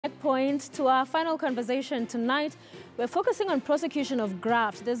point to our final conversation tonight. We're focusing on prosecution of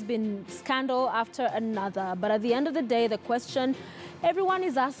graft. There's been scandal after another. But at the end of the day, the question everyone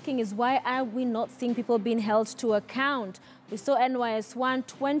is asking is, why are we not seeing people being held to account? We saw NYS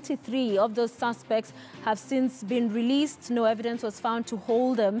 123 of those suspects have since been released. No evidence was found to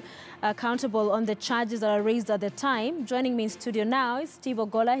hold them accountable on the charges that are raised at the time. Joining me in studio now is Steve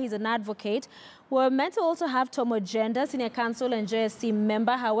Ogola. He's an advocate. We're meant to also have Tom Ojenda, Senior Counsel and JSC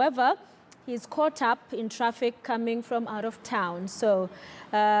member. However, he's caught up in traffic coming from out of town. So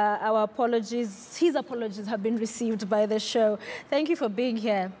our apologies, his apologies have been received by the show. Thank you for being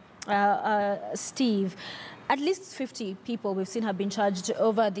here, Steve. At least 50 people we've seen have been charged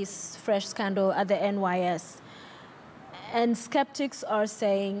over this fresh scandal at the NYS. And skeptics are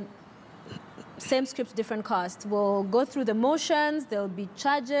saying, same script, different cast. We'll go through the motions, there'll be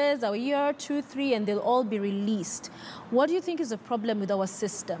charges, a year, 2, 3, and they'll all be released. What do you think is the problem with our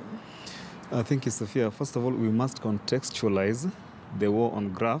system? Thank you, Sophia. First of all, we must contextualize the war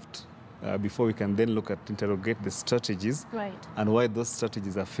on graft before we can then look at interrogate the strategies and why those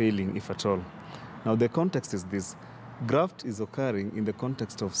strategies are failing, if at all. Now, the context is this. Graft is occurring in the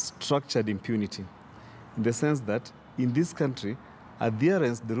context of structured impunity, in the sense that in this country,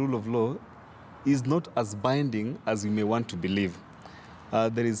 adherence to the rule of law is not as binding as we may want to believe.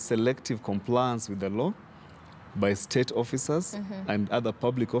 There is selective compliance with the law by state officers and other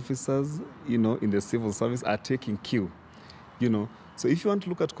public officers, in the civil service are taking cue, So if you want to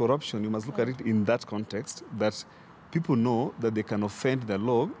look at corruption, you must look at it in that context, that people know that they can offend the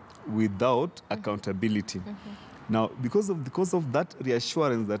law without accountability. Now, because of that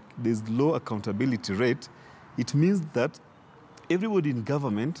reassurance that there's low accountability rate, it means that everybody in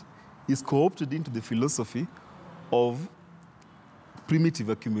government is co-opted into the philosophy of primitive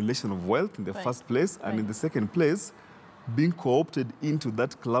accumulation of wealth in the first place, and in the second place, being co-opted into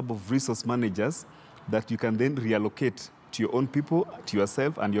that club of resource managers that you can then reallocate to your own people, to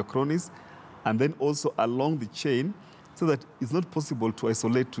yourself and your cronies, and then also along the chain, so that it's not possible to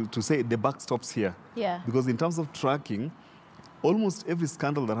isolate, to say the buck stops here. Because in terms of tracking, almost every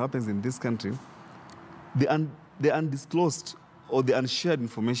scandal that happens in this country, the undisclosed or the unshared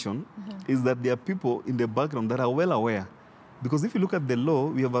information is that there are people in the background that are well aware. Because if you look at the law,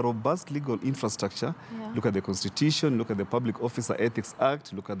 we have a robust legal infrastructure. Look at the Constitution, look at the Public Officer Ethics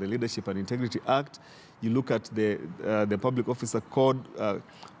Act, look at the Leadership and Integrity Act, you look at the Public Officer Code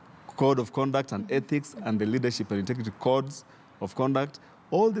of Conduct and Ethics and the Leadership and Integrity Codes of Conduct.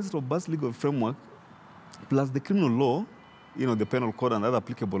 All this robust legal framework, plus the criminal law, the penal code and other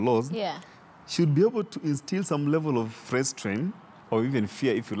applicable laws, should be able to instill some level of restraint or even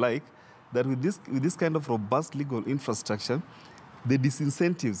fear, if you like, that with this kind of robust legal infrastructure, the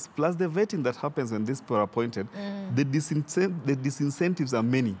disincentives, plus the vetting that happens when these people are appointed, the disincentives are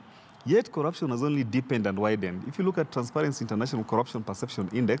many. Yet corruption has only deepened and widened. If you look at Transparency International Corruption Perception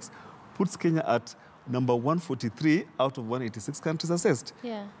Index, puts Kenya at number 143 out of 186 countries assessed.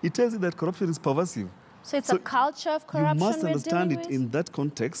 It tells you that corruption is pervasive. So it's a culture of corruption. You must understand it in that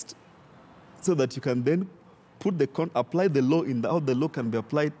context, so that you can then apply the law how the law can be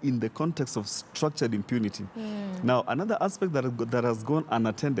applied in the context of structured impunity. Now, another aspect that has gone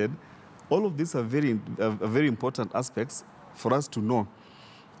unattended, all of these are very important aspects for us to know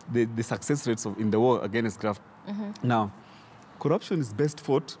the success rates in the war against graft. Now, corruption is best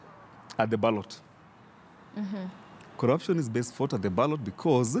fought at the ballot. Corruption is best fought at the ballot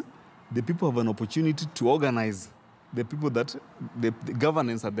because the people have an opportunity to organize the people that the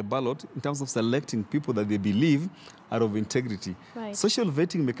governance at the ballot in terms of selecting people that they believe are of integrity. Social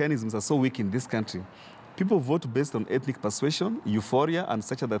vetting mechanisms are so weak in this country. People vote based on ethnic persuasion, euphoria, and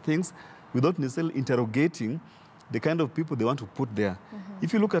such other things without necessarily interrogating the kind of people they want to put there.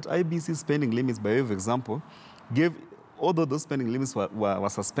 If you look at IBC spending limits, by way of example, although those spending limits were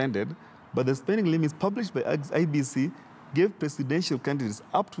suspended, but the spending limits published by IBC gave presidential candidates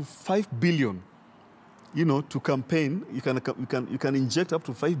up to 5 billion, to campaign. You can inject up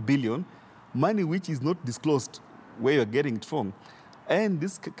to 5 billion, money which is not disclosed where you're getting it from. And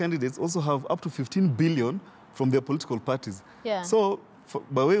these candidates also have up to 15 billion from their political parties. So,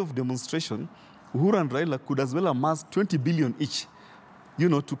 by way of demonstration, Uhuru and Raila could as well amass 20 billion each,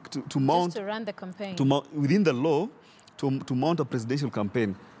 to mount... Just to run the campaign. Within the law, to mount a presidential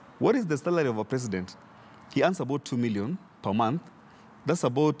campaign. What is the salary of a president? He earns about 2 million per month. That's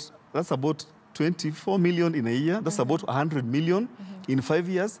about 24 million in a year. That's about 100 million in 5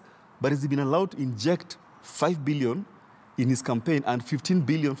 years. But he's been allowed to inject 5 billion in his campaign and 15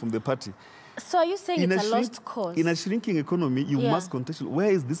 billion from the party. So are you saying it's a lost cause? In a shrinking economy, you must contextualize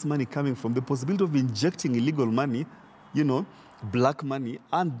where is this money coming from? The possibility of injecting illegal money, black money,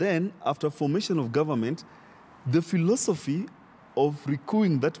 and then after formation of government, the philosophy of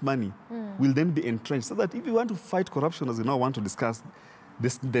recouping that money will then be entrenched. So that if you want to fight corruption, as we now want to discuss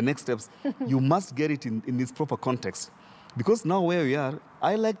the next steps, you must get it in its proper context. Because now where we are,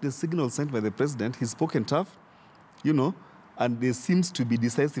 I like the signal sent by the president. He's spoken tough, you know, and there seems to be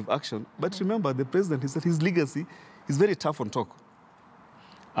decisive action. But remember, the president, he said his legacy is very tough on talk.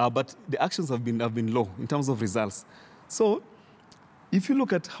 But the actions have been low in terms of results. So if you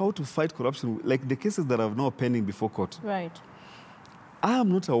look at how to fight corruption, like the cases that are now pending before court, right, I am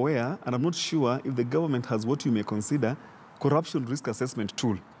not aware, and I'm not sure if the government has what you may consider corruption risk assessment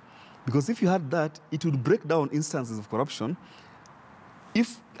tool. Because if you had that, it would break down instances of corruption.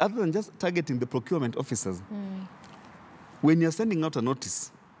 If, other than just targeting the procurement officers, when you're sending out a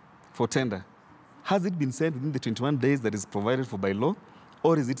notice for tender, has it been sent within the 21 days that is provided for by law?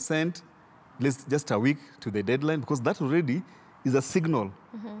 Or is it sent just a week to the deadline? Because that already is a signal.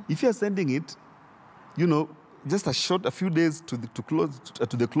 If you're sending it, you know, just a few days to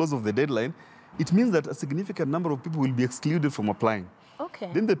the close of the deadline, it means that a significant number of people will be excluded from applying.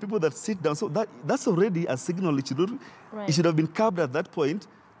 Okay. Then the people that sit down, so that's already a signal. It should have been curbed at that point,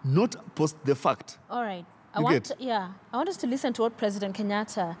 not post the fact. All right. I want us to listen to what President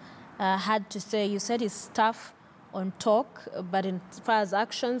Kenyatta had to say. You said he's tough on talk, but in as far as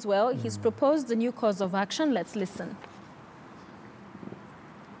actions, well, he's proposed a new course of action. Let's listen.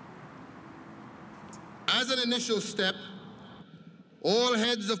 As an initial step, all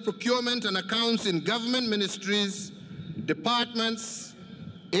heads of procurement and accounts in government ministries, departments,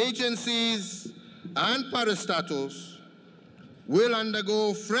 agencies, and parastatals will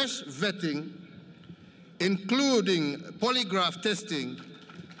undergo fresh vetting, including polygraph testing,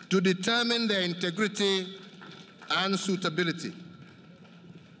 to determine their integrity and suitability.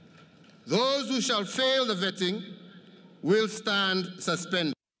 Those who shall fail the vetting will stand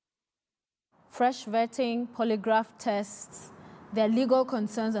suspended. Fresh vetting, polygraph tests, there are legal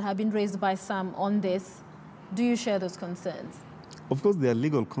concerns that have been raised by some on this. Do you share those concerns? Of course, there are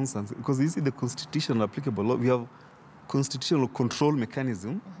legal concerns, because you see the constitutional applicable law, we have constitutional control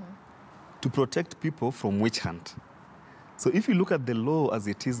mechanism to protect people from witch hunt. So if you look at the law as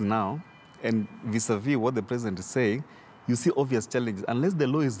it is now, and vis-a-vis what the president is saying, you see obvious challenges. Unless the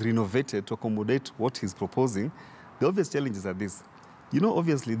law is renovated to accommodate what he's proposing, the obvious challenges are this. You know,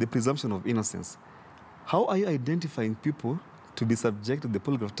 obviously, the presumption of innocence. How are you identifying people to be subject to the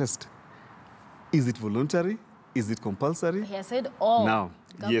polygraph test? Is it voluntary? Is it compulsory? He has said all. Now,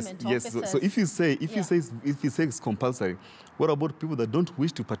 yes. So if you say it's compulsory, what about people that don't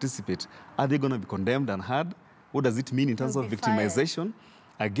wish to participate? Are they going to be condemned and hard? What does it mean in terms of victimization?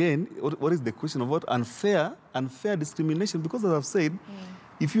 Fired. Again, what is the question of what? Unfair discrimination. Because as I've said,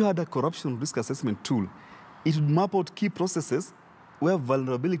 if you had a corruption risk assessment tool, it would map out key processes where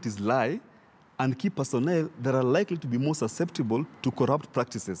vulnerabilities lie and key personnel that are likely to be more susceptible to corrupt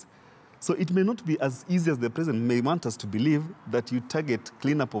practices. So it may not be as easy as the president may want us to believe that you target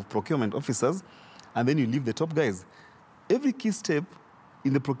cleanup of procurement officers and then you leave the top guys. Every key step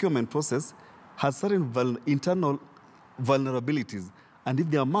in the procurement process has certain internal vulnerabilities. And if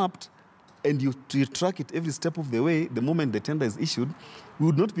they are mapped and you track it every step of the way, the moment the tender is issued, we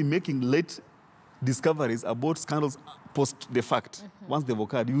would not be making late discoveries about scandals post the fact. Once they've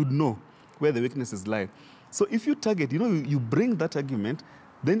occurred, you would know where the weaknesses lie. So if you target, you bring that argument,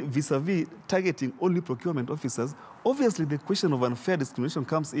 then vis-a-vis targeting only procurement officers, obviously the question of unfair discrimination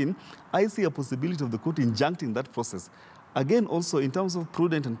comes in. I see a possibility of the court injuncting that process. Again, also in terms of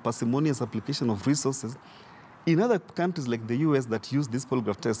prudent and parsimonious application of resources, in other countries like the US that use this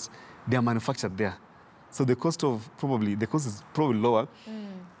polygraph test, they are manufactured there. So the cost is probably lower.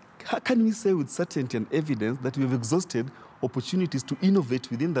 How can we say with certainty and evidence that we have exhausted opportunities to innovate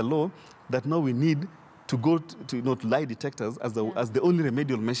within the law that now we need to go to lie detectors as the only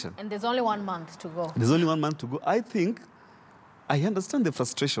remedial measure? And there's only 1 month to go. There's only 1 month to go. I understand the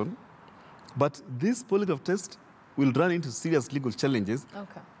frustration, but this polygraph test will run into serious legal challenges,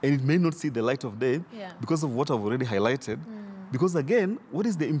 and it may not see the light of day because of what I've already highlighted. Because again, what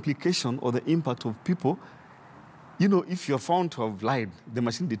is the implication or the impact of people? If you're found to have lied, the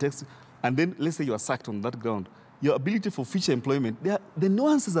machine detects, and then let's say you are sacked on that ground, your ability for future employment, the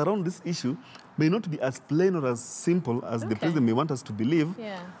nuances around this issue may not be as plain or as simple as the president may want us to believe.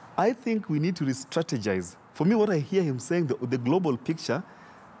 I think we need to re-strategize. For me, what I hear him saying, the global picture,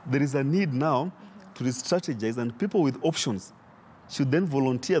 there is a need now to re-strategize, and people with options should then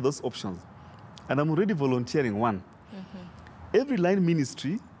volunteer those options. And I'm already volunteering one. Every line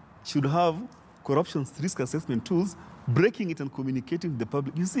ministry should have corruption risk assessment tools, breaking it and communicating with the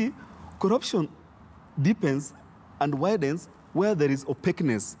public. You see, corruption deepens and widens where there is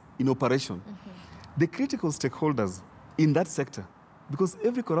opaqueness in operation. The critical stakeholders in that sector, because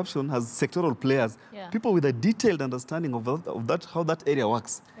every corruption has sectoral players, people with a detailed understanding of that, how that area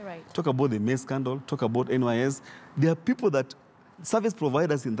works. Right. Talk about the May scandal, talk about NYS. There are people that, service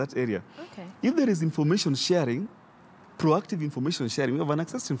providers in that area. Okay. If there is information sharing, proactive information sharing, we have an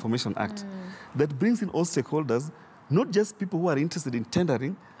Access to Information Act that brings in all stakeholders, not just people who are interested in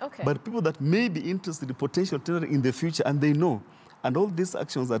tendering, but people that may be interested in potential tendering in the future, and they know. And all these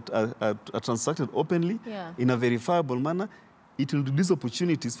actions are transacted openly in a verifiable manner. It will reduce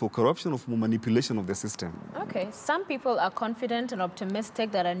opportunities for corruption or for manipulation of the system. Okay. Some people are confident and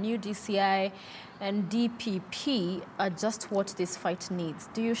optimistic that a new DCI and DPP are just what this fight needs.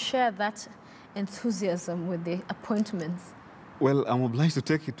 Do you share that enthusiasm with the appointments? Well, I'm obliged to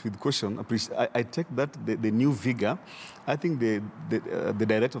take it with caution. I take that the new vigor. I think the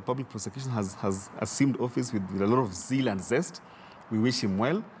Director of Public Prosecution has assumed office with a lot of zeal and zest. We wish him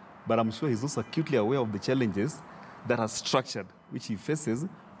well, but I'm sure he's also acutely aware of the challenges that are structured, which he faces.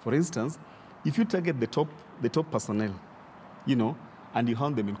 For instance, if you target the top personnel, you know, and you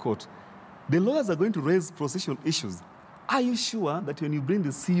hound them in court, the lawyers are going to raise processual issues. Are you sure that when you bring the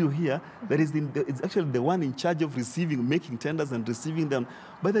CEO here, that it's actually the one in charge of making tenders and receiving them?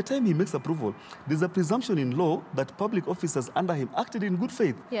 By the time he makes approval, there's a presumption in law that public officers under him acted in good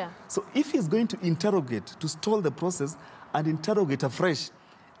faith. Yeah. So if he's going to interrogate, to stall the process and interrogate afresh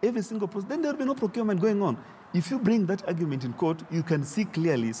every single process, then there will be no procurement going on. If you bring that argument in court, you can see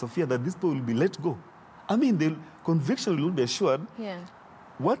clearly, Sophia, that this people will be let go. I mean, the conviction will be assured. Yeah.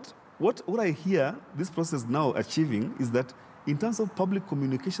 What I hear this process now achieving is that in terms of public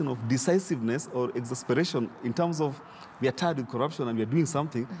communication of decisiveness or exasperation, in terms of we are tired with corruption and we are doing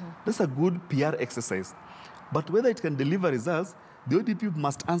something, that's a good PR exercise. But whether it can deliver results, the ODP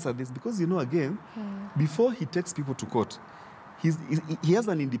must answer this because, you know, again, before he takes people to court, he has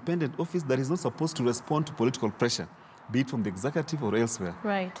an independent office that is not supposed to respond to political pressure, be it from the executive or elsewhere.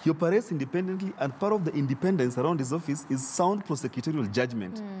 Right. He operates independently, and part of the independence around his office is sound prosecutorial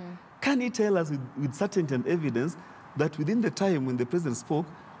judgment. Can he tell us with certainty and evidence that within the time when the president spoke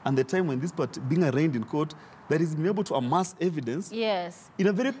and the time when this part being arraigned in court, that he's been able to amass evidence in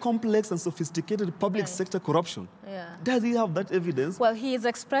a very complex and sophisticated public sector corruption? Does he have that evidence? Well, he has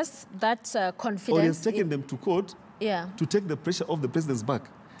expressed that confidence. Or he has taken them to court to take the pressure off the president's back.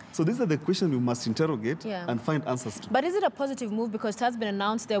 So these are the questions we must interrogate and find answers to. But is it a positive move? Because it has been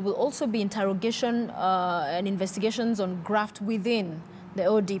announced there will also be interrogation and investigations on graft within the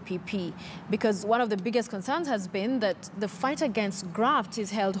ODPP. Because one of the biggest concerns has been that the fight against graft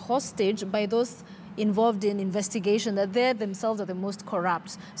is held hostage by those involved in investigation, that they themselves are the most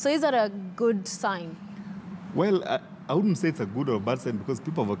corrupt. So is that a good sign? Well, I wouldn't say it's a good or a bad sign because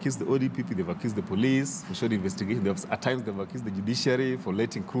people have accused the ODPP, they've accused the police for short investigation. At times they've accused the judiciary for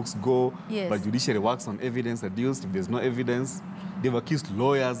letting crooks go. But judiciary works on evidence adduced. If there's no evidence, they've accused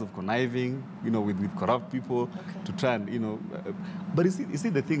lawyers of conniving, you know, with corrupt people to try and, you know. But you see,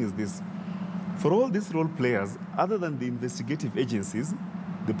 the thing is this. For all these role players, other than the investigative agencies,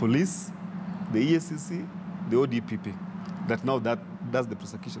 the police, the ESCC, the ODPP, that does the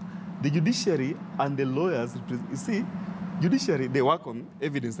prosecution. The judiciary and the lawyers, you see, judiciary, they work on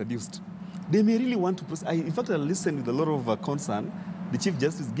evidence adduced. They may really want to, in fact, I listened with a lot of concern, the Chief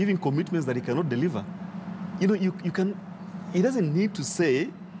Justice giving commitments that he cannot deliver. You know, he doesn't need to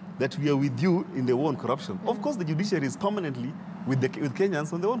say that we are with you in the war on corruption. Of course, the judiciary is permanently with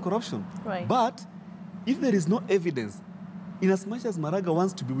Kenyans on the war on corruption. But if there is no evidence, in as much as Maraga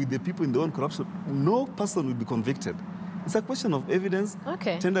wants to be with the people in the war on corruption, no person will be convicted. It's a question of evidence,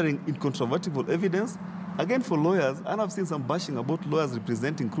 tendering incontrovertible evidence. Again, for lawyers, and I've seen some bashing about lawyers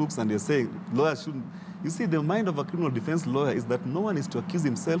representing crooks, and they're saying lawyers shouldn't. You see, the mind of a criminal defense lawyer is that no one is to accuse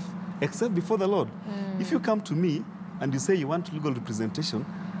himself except before the Lord. If you come to me and you say you want legal representation,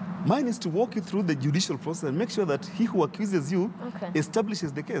 mine is to walk you through the judicial process and make sure that he who accuses you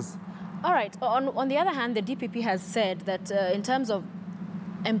establishes the case. All right. On the other hand, the DPP has said that in terms of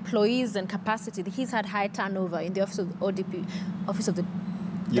employees and capacity, he's had high turnover in the office of ODP, Office of the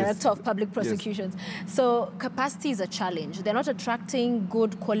Director of Public Prosecutions. So capacity is a challenge. They're not attracting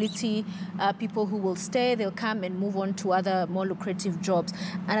good quality people who will stay. They'll come and move on to other more lucrative jobs.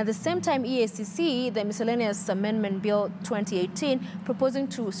 And at the same time, EACC, the Miscellaneous Amendment Bill 2018, proposing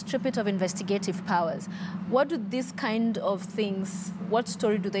to strip it of investigative powers. What do these kind of things, what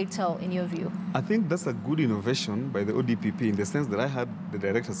story do they tell in your view? I think that's a good innovation by the ODPP in the sense that I heard the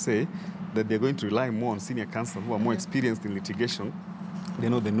director say that they're going to rely more on senior counsel who are more experienced in litigation. They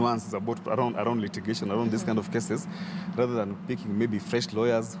know the nuances around litigation, around this kind of cases, rather than picking maybe fresh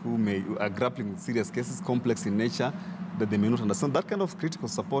lawyers who are grappling with serious cases, complex in nature, that they may not understand. That kind of critical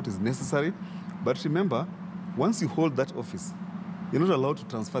support is necessary. But remember, once you hold that office, you're not allowed to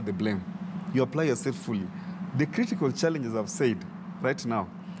transfer the blame. You apply yourself fully. The critical challenges I've said right now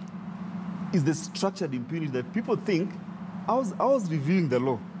is the structured impunity that people think, I was reviewing the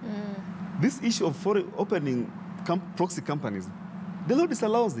law. This issue of opening proxy companies, the law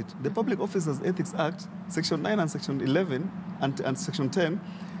disallows it. The Public Officers Ethics Act, Section 9 and Section 11 and Section 10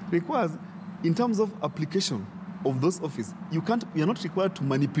 requires, in terms of application of those offices, you're not required to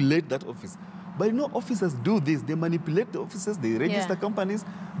manipulate that office. But you know, officers do this. They manipulate the offices, they register companies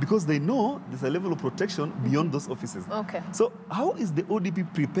because they know there's a level of protection beyond those offices. Okay. So how is the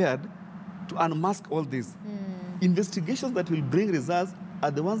ODP prepared to unmask all this? Investigations that will bring results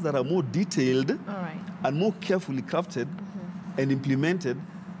are the ones that are more detailed and more carefully crafted and implemented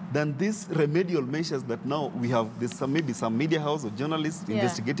than these remedial measures that now we have. There's maybe some media house or journalist,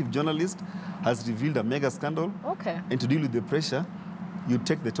 investigative journalist, has revealed a mega scandal. Okay. And to deal with the pressure, you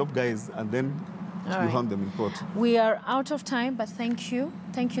take the top guys and then you hand them in court. We are out of time, but thank you.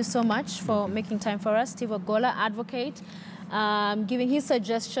 Thank you so much for making time for us. Steve Ogola, advocate, giving his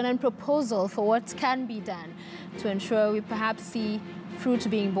suggestion and proposal for what can be done to ensure we perhaps see fruit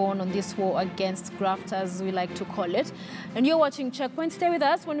being born on this war against graft, as we like to call it. And you're watching Checkpoint. Stay with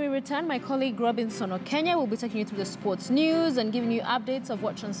us. When we return, my colleague Robinson Okenya will be taking you through the sports news and giving you updates of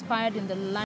what transpired in the